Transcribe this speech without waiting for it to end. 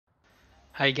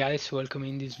Hi guys, welcome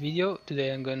in this video.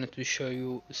 Today I'm going to show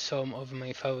you some of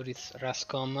my favorite Rust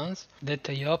commands that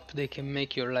I hope they can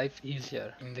make your life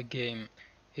easier in the game.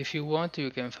 If you want,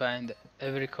 you can find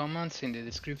every command in the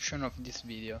description of this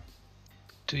video.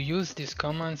 To use these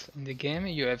commands in the game,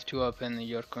 you have to open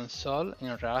your console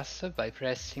in Rust by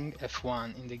pressing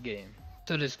F1 in the game.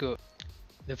 So let's go.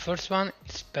 The first one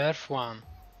is perf1.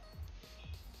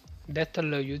 That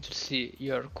allows you to see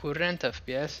your current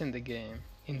FPS in the game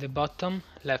in the bottom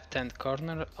left hand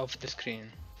corner of the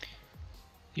screen.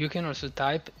 You can also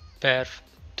type perf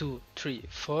 2, 3,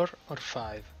 4 or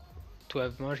 5 to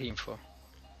have more info.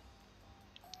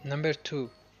 Number 2.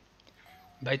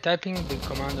 By typing the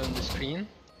command on the screen,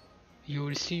 you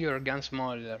will see your gun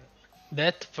smaller.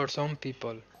 That, for some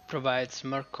people, provides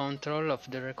more control of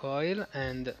the recoil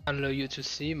and allow you to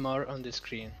see more on the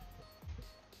screen.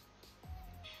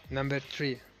 Number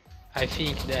 3. I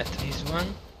think that this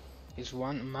one is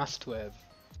one must-have.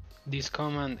 This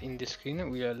command in the screen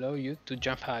will allow you to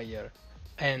jump higher,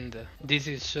 and this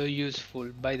is so useful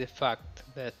by the fact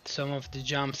that some of the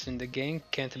jumps in the game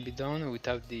can't be done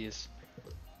without this,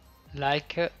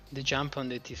 like the jump on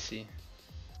the TC.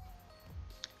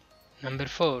 Number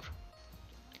 4.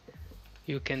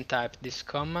 You can type this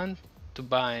command to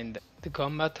bind the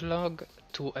combat log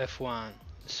to F1,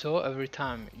 so every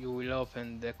time you will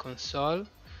open the console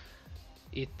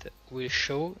it will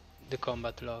show the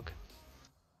combat log.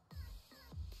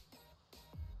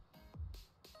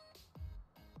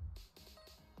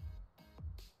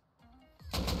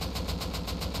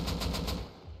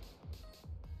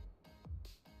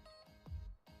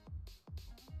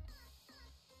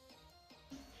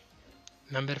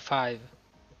 Number 5.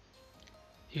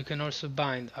 You can also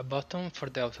bind a button for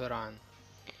the auto run.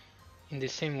 In the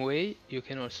same way, you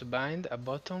can also bind a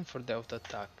button for the auto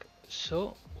attack.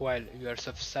 So, while you are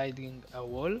subsiding a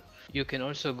wall, you can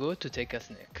also go to take a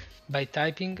snack by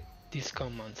typing these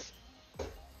commands.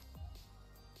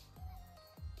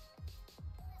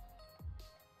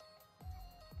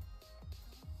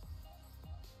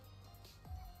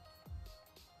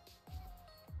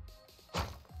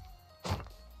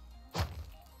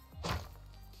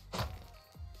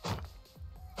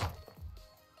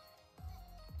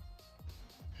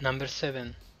 Number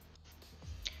 7.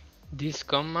 This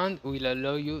command will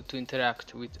allow you to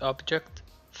interact with objects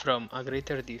from a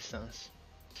greater distance.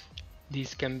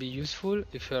 This can be useful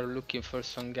if you are looking for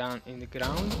some gun in the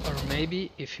ground, or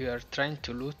maybe if you are trying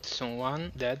to loot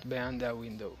someone dead behind a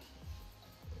window.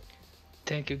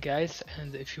 Thank you guys,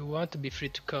 and if you want, be free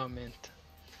to comment.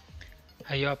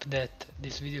 I hope that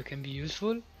this video can be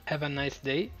useful. Have a nice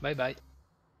day, bye bye.